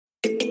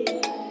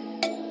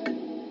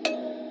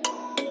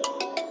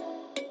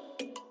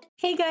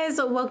Hey guys,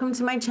 welcome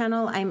to my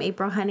channel. I'm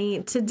April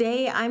Honey.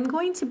 Today I'm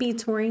going to be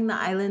touring the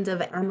island of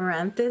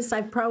Amaranthus.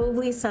 I've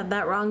probably said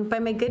that wrong, by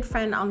my good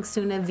friend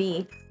Angsuna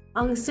V.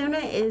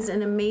 Angsuna is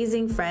an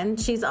amazing friend.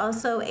 She's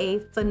also a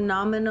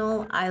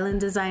phenomenal island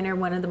designer,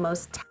 one of the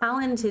most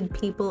talented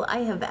people I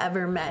have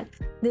ever met.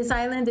 This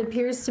island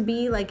appears to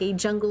be like a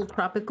jungle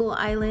tropical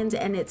island,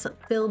 and it's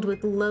filled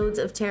with loads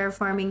of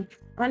terraforming,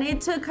 and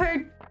it took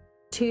her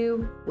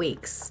 2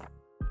 weeks.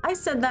 I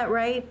said that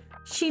right.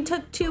 She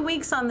took 2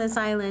 weeks on this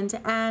island,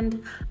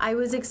 and I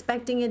was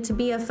expecting it to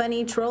be a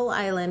funny troll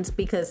island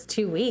because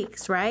 2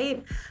 weeks,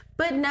 right?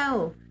 But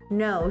no,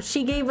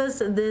 she gave us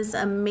this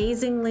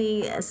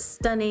amazingly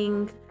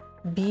stunning,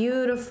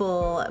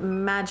 beautiful,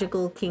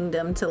 magical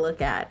kingdom to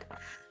look at.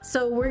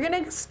 So we're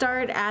gonna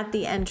start at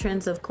the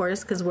entrance, of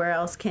course, because where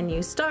else can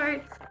you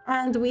start?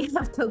 And we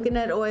have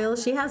coconut oil.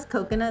 She has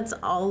coconuts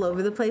all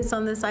over the place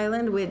on this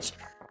island, which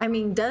I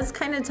mean, does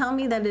kind of tell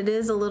me that it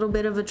is a little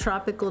bit of a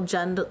tropical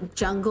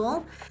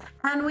jungle.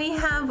 And we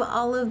have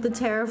all of the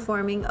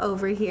terraforming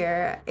over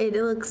here. It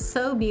looks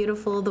so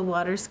beautiful. The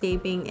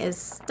waterscaping is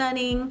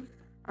stunning.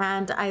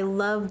 And I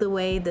love the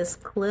way this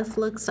cliff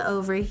looks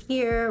over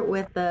here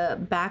with the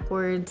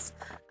backwards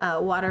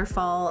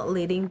waterfall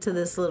leading to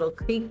this little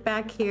creek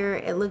back here.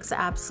 It looks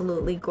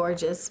absolutely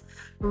gorgeous.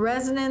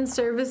 Resident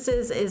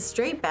services is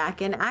straight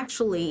back and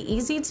actually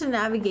easy to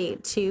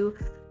navigate to.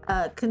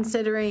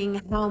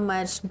 Considering how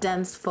much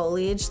dense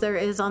foliage there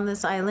is on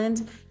this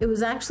island, it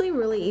was actually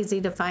really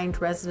easy to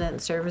find resident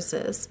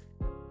services.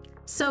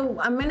 So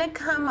I'm gonna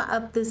come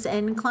up this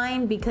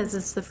incline because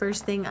it's the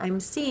first thing I'm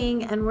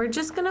seeing, and we're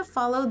just gonna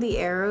follow the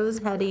arrows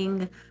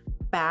heading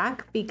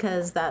back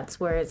because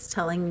that's where it's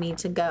telling me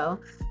to go.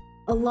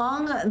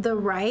 Along the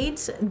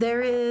right,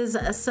 there is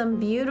some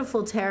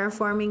beautiful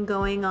terraforming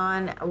going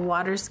on,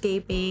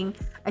 waterscaping.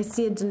 I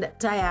see a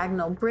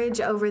diagonal bridge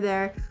over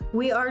there.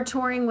 We are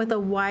touring with a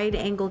wide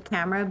angle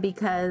camera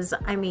because,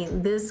 I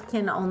mean, this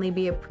can only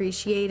be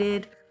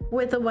appreciated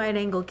with a wide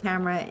angle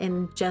camera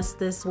in just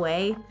this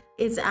way.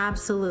 It's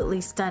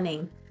absolutely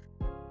stunning.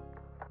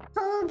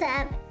 Hold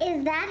up,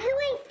 is that who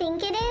I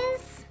think it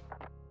is?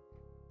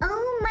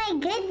 Oh my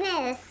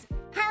goodness!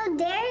 How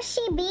dare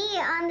she be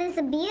on this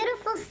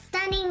beautiful,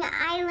 stunning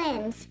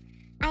island?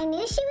 I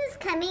knew she was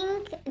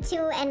coming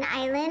to an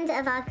island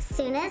of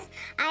Aksunas.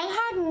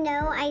 I had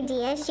no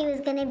idea she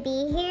was gonna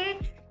be here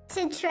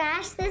to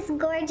trash this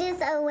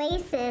gorgeous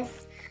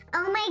oasis.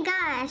 Oh my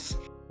gosh.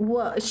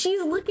 Whoa,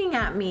 she's looking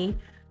at me.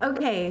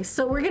 Okay,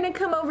 so we're gonna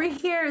come over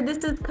here.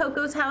 This is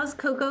Coco's house.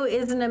 Coco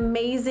is an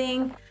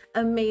amazing,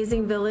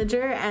 amazing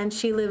villager, and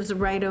she lives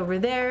right over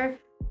there.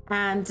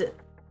 And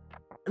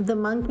the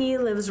monkey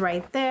lives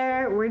right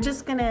there. We're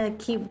just gonna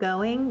keep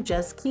going.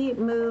 Just keep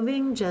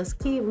moving. Just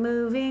keep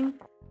moving.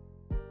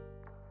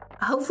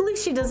 Hopefully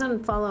she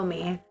doesn't follow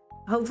me.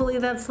 Hopefully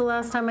that's the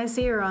last time I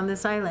see her on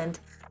this island.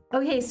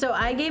 Okay, so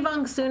I gave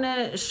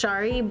Angsuna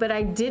Shari, but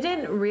I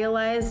didn't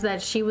realize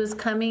that she was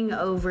coming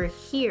over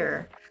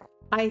here.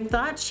 I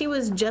thought she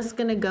was just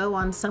gonna go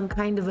on some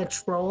kind of a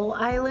troll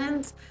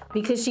island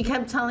because she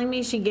kept telling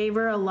me she gave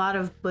her a lot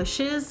of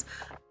bushes.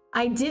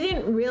 I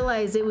didn't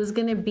realize it was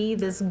gonna be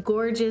this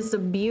gorgeous,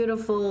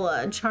 beautiful,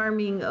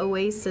 charming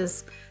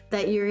oasis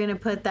that you're gonna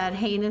put that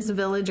heinous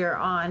villager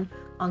on,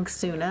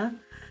 Angsuna.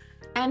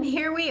 And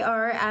here we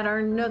are at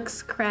our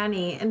Nook's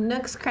Cranny. And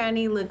Nook's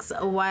Cranny looks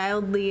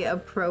wildly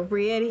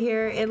appropriate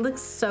here. It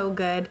looks so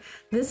good.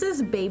 This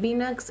is Baby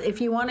Nooks. If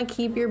you want to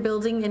keep your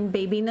building in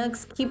Baby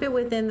Nooks, keep it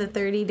within the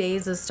 30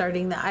 days of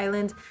starting the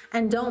island,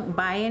 and don't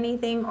buy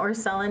anything or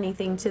sell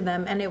anything to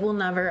them, and it will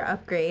never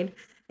upgrade.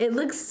 It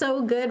looks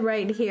so good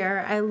right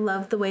here. I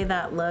love the way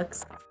that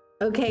looks.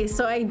 Okay,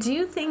 so I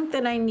do think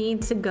that I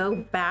need to go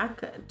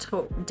back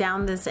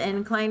down this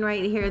incline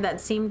right here that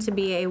seemed to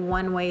be a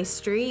one-way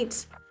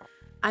street.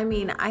 I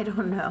mean, I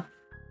don't know.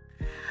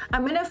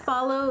 I'm gonna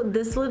follow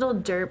this little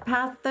dirt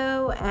path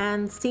though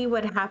and see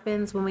what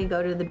happens when we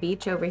go to the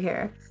beach over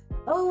here.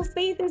 Oh,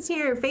 Faith is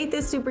here. Faith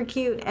is super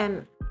cute.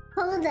 And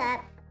hold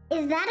up,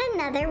 is that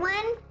another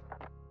one?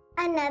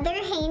 Another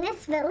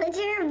heinous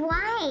villager?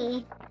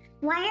 Why?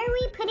 Why are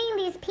we putting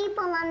these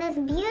people on this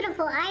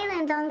beautiful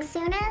island,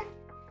 Angsuna?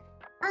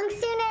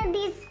 Angsuna,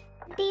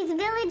 these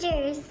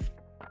villagers.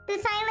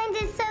 This island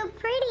is so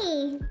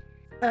pretty.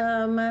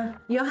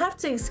 You'll have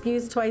to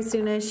excuse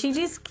Twisuna. She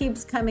just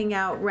keeps coming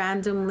out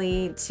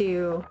randomly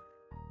to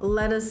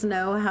let us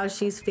know how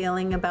she's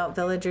feeling about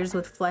villagers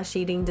with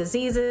flesh-eating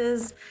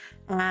diseases.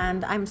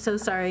 And I'm so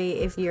sorry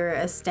if you're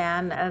a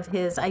stan of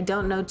his. I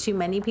don't know too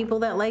many people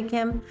that like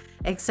him,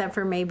 except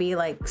for maybe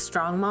like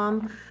Strong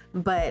Mom,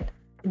 but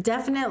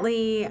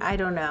definitely, I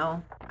don't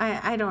know.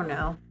 I don't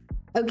know.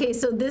 Okay,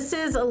 so this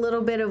is a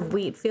little bit of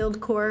wheat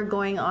field core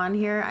going on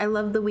here. I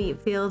love the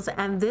wheat fields,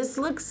 and this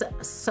looks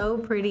so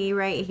pretty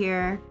right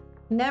here.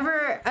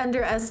 Never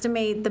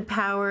underestimate the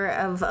power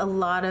of a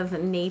lot of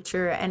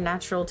nature and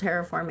natural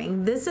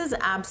terraforming. This is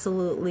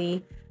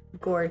absolutely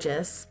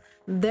gorgeous.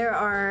 There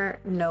are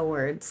no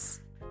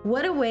words.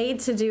 What a way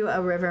to do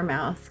a river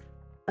mouth.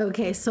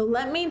 Okay, so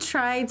let me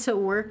try to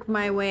work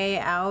my way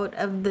out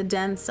of the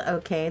dense.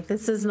 Okay,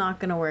 this is not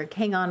gonna work.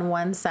 Hang on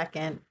 1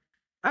 second.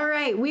 All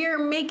right, we are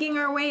making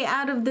our way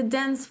out of the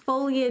dense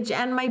foliage,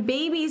 and my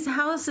baby's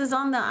house is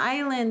on the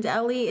island.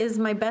 Ellie is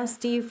my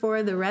bestie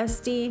for the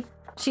restie.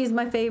 She's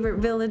my favorite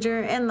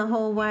villager in the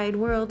whole wide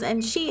world,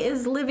 and she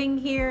is living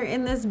here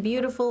in this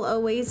beautiful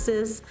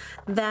oasis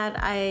that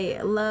I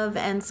love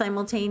and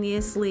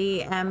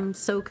simultaneously am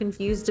so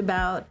confused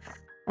about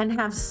and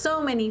have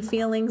so many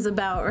feelings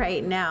about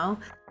right now.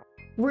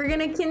 We're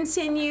gonna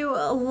continue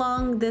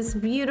along this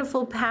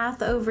beautiful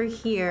path over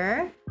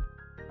here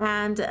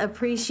and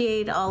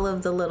appreciate all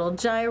of the little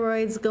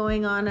gyroids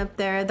going on up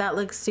there. That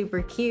looks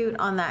super cute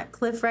on that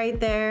cliff right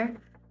there.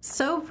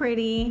 So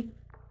pretty.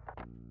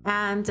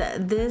 And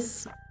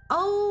this,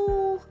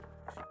 oh,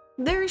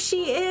 there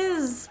she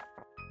is.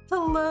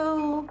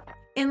 Hello.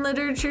 In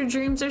literature,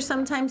 dreams are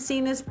sometimes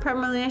seen as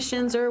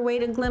premonitions or a way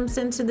to glimpse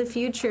into the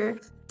future.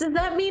 Does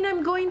that mean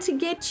I'm going to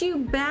get you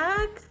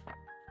back?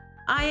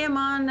 I am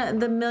on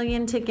the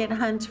million ticket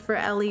hunt for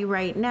Ellie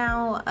right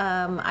now.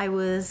 I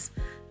was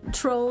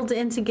trolled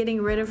into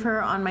getting rid of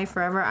her on my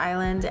forever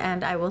island,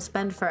 and I will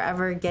spend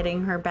forever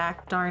getting her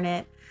back, darn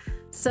it.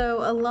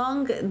 So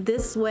along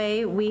this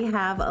way, we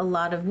have a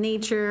lot of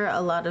nature,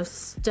 a lot of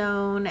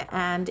stone,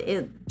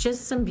 and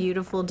just some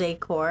beautiful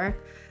decor.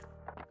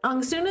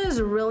 Angsuna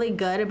is really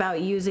good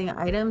about using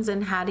items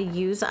and how to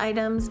use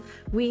items.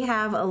 We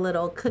have a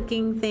little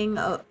cooking thing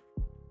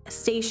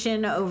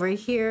station over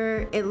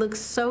here. It looks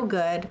so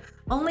good.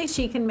 Only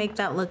she can make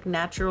that look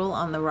natural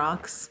on the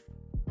rocks.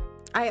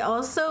 I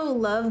also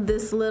love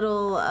this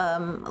little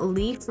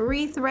leaf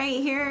wreath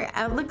right here.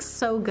 It looks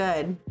so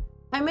good.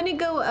 I'm gonna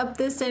go up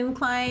this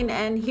incline,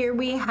 and here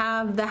we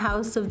have the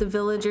house of the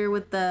villager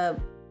with the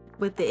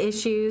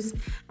issues,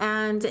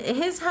 and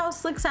his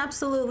house looks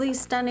absolutely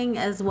stunning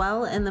as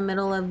well in the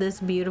middle of this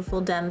beautiful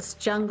dense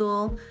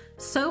jungle.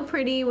 So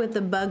pretty with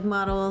the bug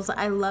models.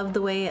 I love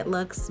the way it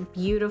looks.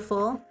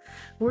 Beautiful.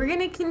 We're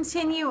gonna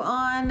continue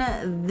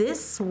on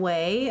this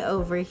way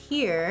over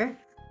here,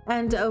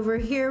 and over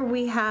here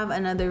we have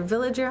another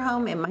villager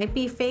home. It might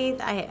be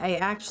Faith. I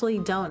actually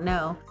don't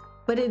know.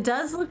 But it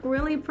does look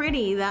really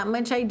pretty, that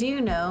much I do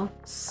know.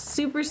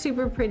 Super,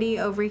 super pretty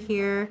over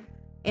here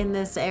in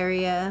this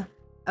area.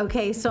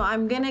 Okay, so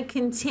I'm gonna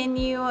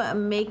continue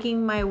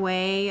making my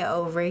way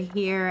over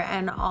here,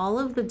 and all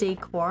of the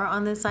decor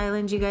on this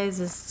island, you guys,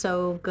 is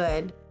so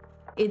good.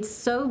 It's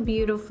so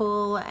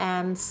beautiful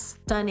and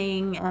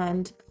stunning,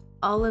 and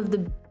all of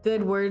the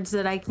good words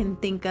that I can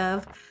think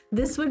of.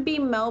 This would be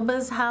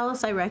Melba's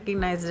house. I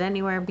recognize it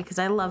anywhere because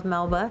I love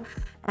Melba.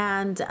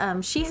 And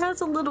she has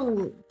a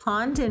little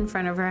pond in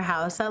front of her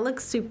house. That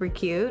looks super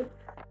cute.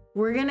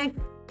 We're gonna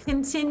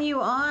continue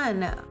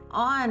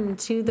on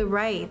to the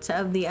right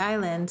of the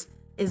island.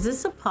 Is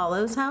this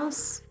Apollo's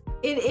house?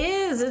 It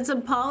is. It's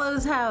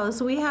Apollo's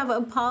house. We have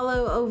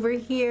Apollo over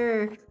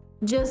here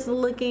just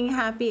looking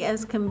happy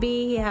as can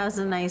be. He has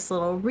a nice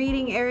little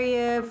reading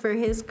area for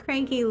his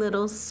cranky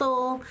little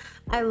soul.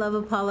 I love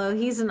Apollo.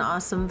 He's an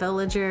awesome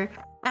villager.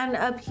 And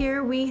up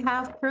here we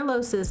have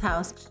Kurlos's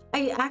house.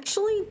 I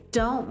actually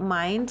don't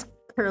mind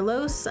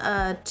Kurlos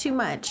too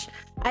much.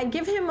 I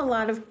give him a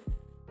lot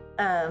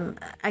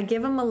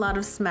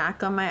of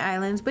smack on my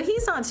islands, but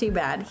he's not too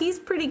bad. He's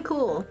pretty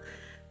cool.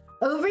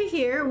 Over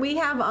here we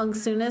have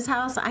Angsuna's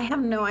house. I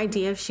have no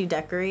idea if she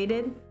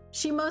decorated.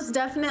 She most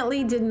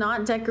definitely did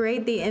not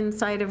decorate the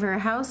inside of her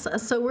house,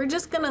 so we're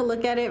just gonna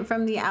look at it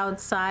from the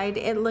outside.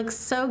 It looks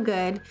so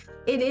good.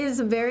 It is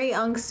very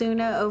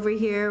Angsuna over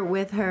here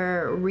with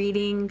her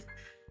reading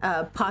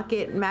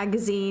pocket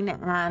magazine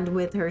and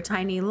with her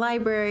tiny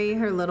library,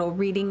 her little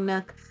reading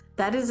nook.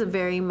 That is a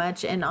very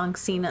much an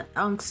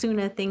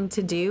Angsuna thing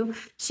to do.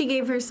 She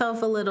gave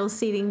herself a little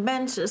seating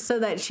bench so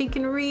that she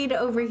can read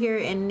over here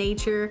in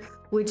nature,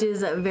 which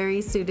is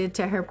very suited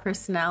to her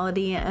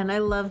personality, and I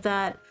love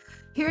that.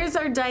 Here's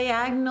our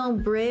diagonal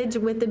bridge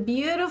with the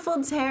beautiful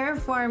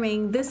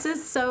terraforming. This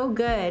is so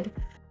good.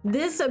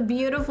 This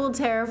beautiful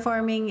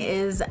terraforming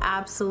is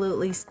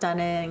absolutely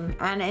stunning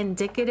and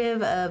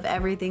indicative of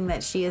everything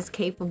that she is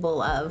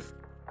capable of.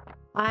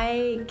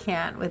 I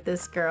can't with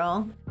this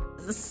girl.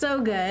 So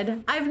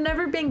good. I've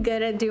never been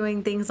good at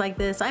doing things like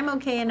this. I'm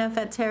okay enough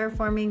at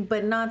terraforming,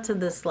 but not to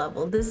this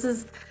level. This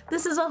is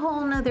a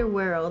whole nother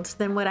world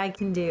than what I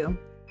can do.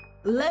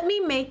 Let me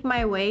make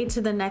my way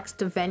to the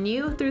next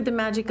venue. Through the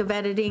magic of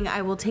editing,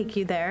 I will take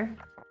you there.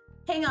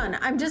 Hang on,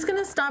 I'm just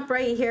gonna stop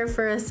right here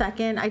for a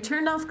second. I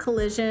turned off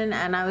collision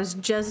and I was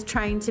just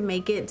trying to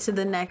make it to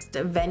the next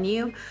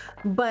venue,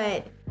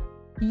 but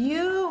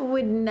you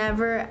would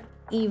never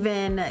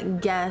even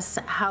guess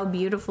how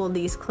beautiful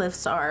these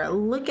cliffs are.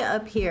 Look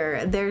up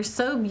here. They're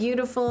so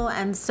beautiful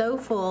and so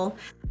full.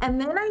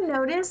 And then I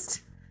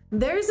noticed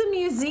there's a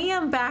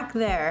museum back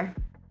there.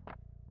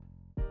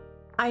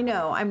 I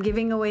know, I'm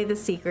giving away the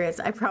secrets.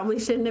 I probably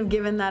shouldn't have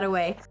given that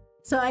away.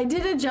 So I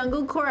did a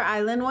jungle core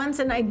island once,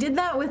 and I did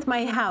that with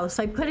my house.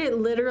 I put it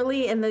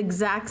literally in the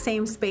exact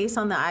same space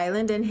on the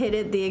island and hid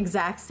it the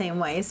exact same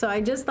way. So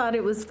I just thought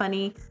it was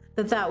funny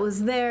that that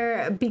was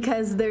there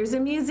because there's a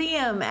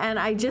museum and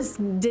I just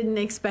didn't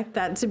expect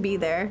that to be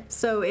there.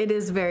 So it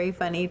is very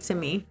funny to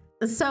me.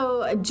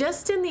 So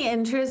just in the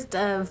interest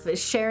of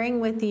sharing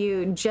with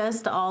you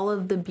just all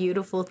of the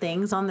beautiful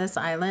things on this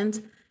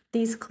island,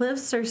 these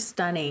cliffs are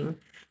stunning.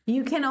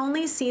 You can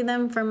only see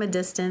them from a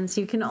distance.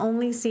 You can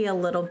only see a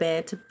little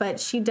bit, but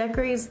she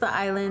decorates the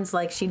islands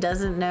like she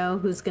doesn't know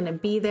who's going to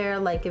be there.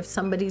 Like if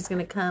somebody's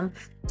going to come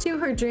to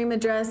her dream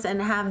address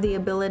and have the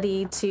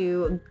ability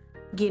to,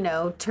 you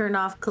know, turn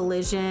off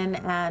collision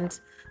and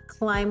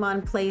climb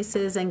on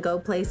places and go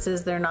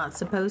places they're not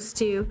supposed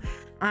to.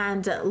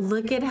 And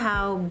look at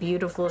how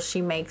beautiful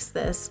she makes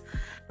this.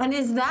 And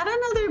is that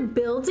another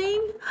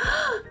building?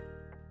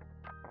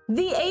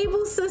 The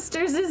Able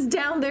Sisters is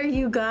down there,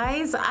 you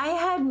guys. I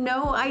had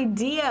no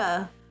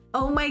idea.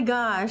 Oh my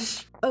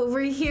gosh.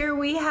 Over here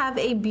we have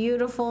a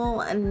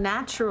beautiful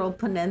natural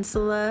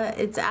peninsula.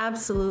 It's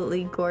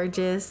absolutely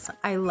gorgeous.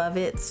 I love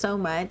it so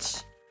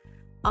much.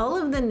 All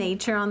of the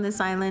nature on this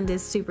island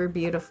is super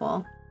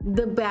beautiful.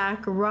 The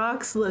back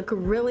rocks look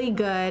really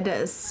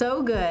good.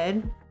 So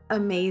good.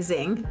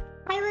 Amazing.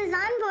 I was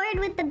on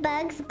board with the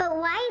bugs, but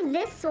why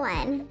this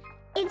one?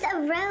 It's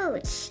a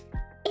roach.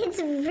 It's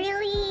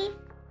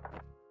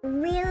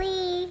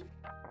really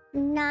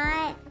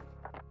not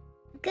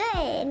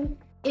good.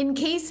 In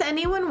case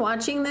anyone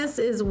watching this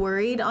is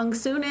worried,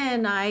 Angsuna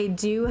and I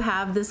do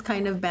have this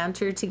kind of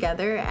banter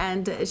together,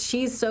 and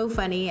she's so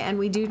funny and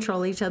we do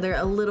troll each other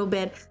a little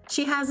bit.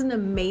 She has an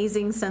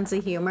amazing sense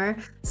of humor,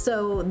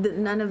 so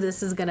none of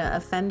this is gonna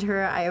offend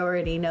her. I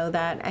already know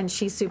that, and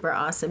she's super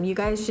awesome. You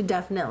guys should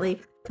definitely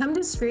come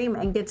to stream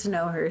and get to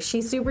know her.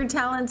 She's super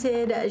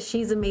talented,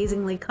 she's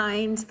amazingly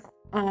kind,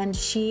 and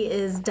she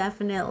is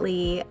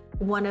definitely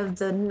one of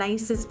the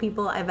nicest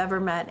people I've ever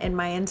met in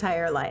my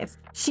entire life.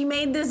 She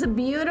made this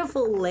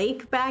beautiful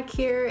lake back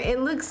here. It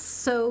looks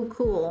so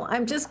cool.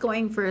 I'm just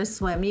going for a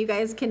swim. You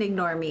guys can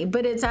ignore me,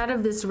 but it's out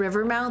of this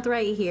river mouth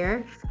right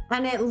here,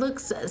 and it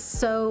looks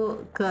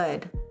so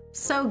good.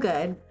 So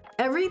good.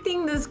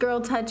 Everything this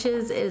girl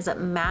touches is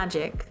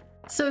magic.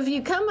 So if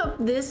you come up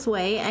this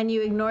way and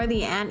you ignore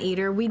the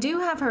anteater, we do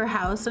have her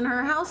house, and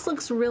her house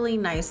looks really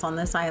nice on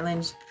this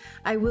island.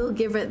 I will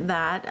give it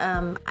that.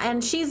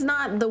 And she's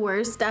not the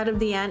worst out of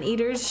the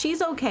anteaters.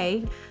 She's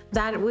okay.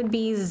 That would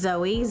be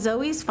Zoe.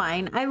 Zoe's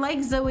fine. I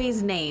like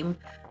Zoe's name.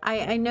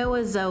 I know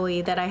a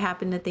Zoe that I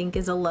happen to think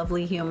is a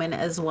lovely human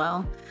as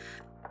well.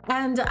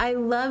 And I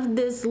love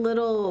this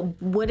little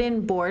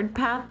wooden board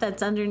path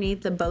that's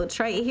underneath the boats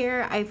right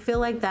here. I feel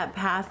like that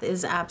path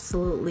is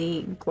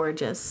absolutely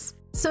gorgeous.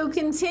 So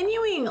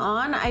continuing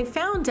on, I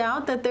found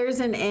out that there's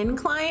an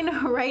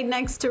incline right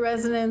next to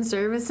Resident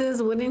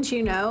Services. Wouldn't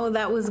you know?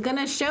 That was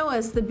gonna show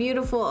us the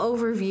beautiful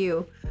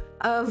overview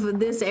of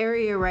this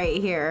area right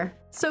here.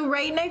 So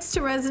right next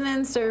to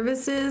Resident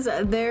Services,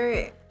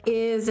 there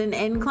is an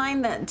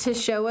incline that to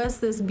show us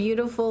this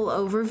beautiful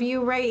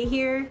overview right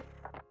here.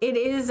 It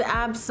is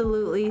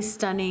absolutely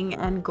stunning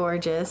and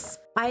gorgeous.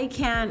 I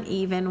can't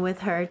even with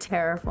her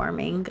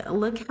terraforming.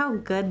 Look how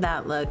good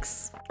that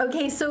looks.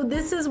 Okay, so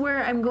this is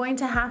where I'm going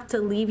to have to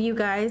leave you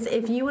guys.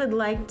 If you would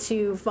like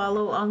to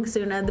follow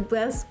Angsuna, the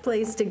best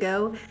place to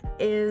go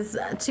is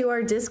to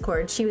our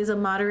Discord. She was a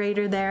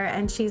moderator there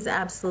and she's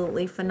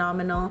absolutely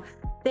phenomenal.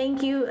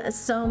 Thank you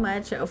so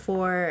much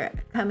for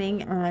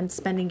coming and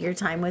spending your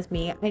time with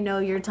me. I know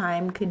your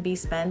time could be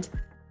spent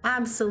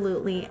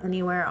absolutely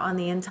anywhere on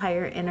the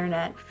entire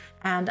internet,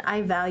 and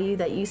I value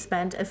that you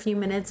spent a few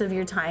minutes of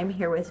your time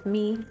here with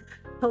me.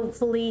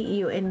 Hopefully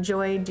you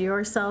enjoyed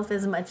yourself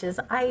as much as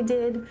I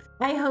did.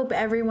 I hope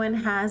everyone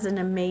has an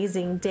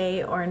amazing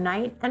day or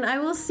night, and I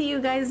will see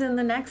you guys in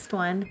the next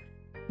one.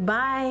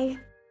 Bye.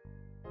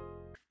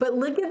 But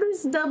look at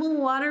this double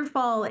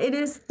waterfall. It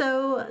is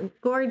so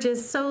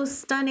gorgeous, so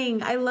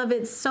stunning. I love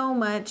it so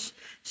much.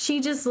 She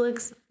just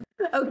looks,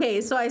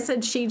 okay, so I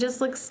said she just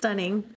looks stunning.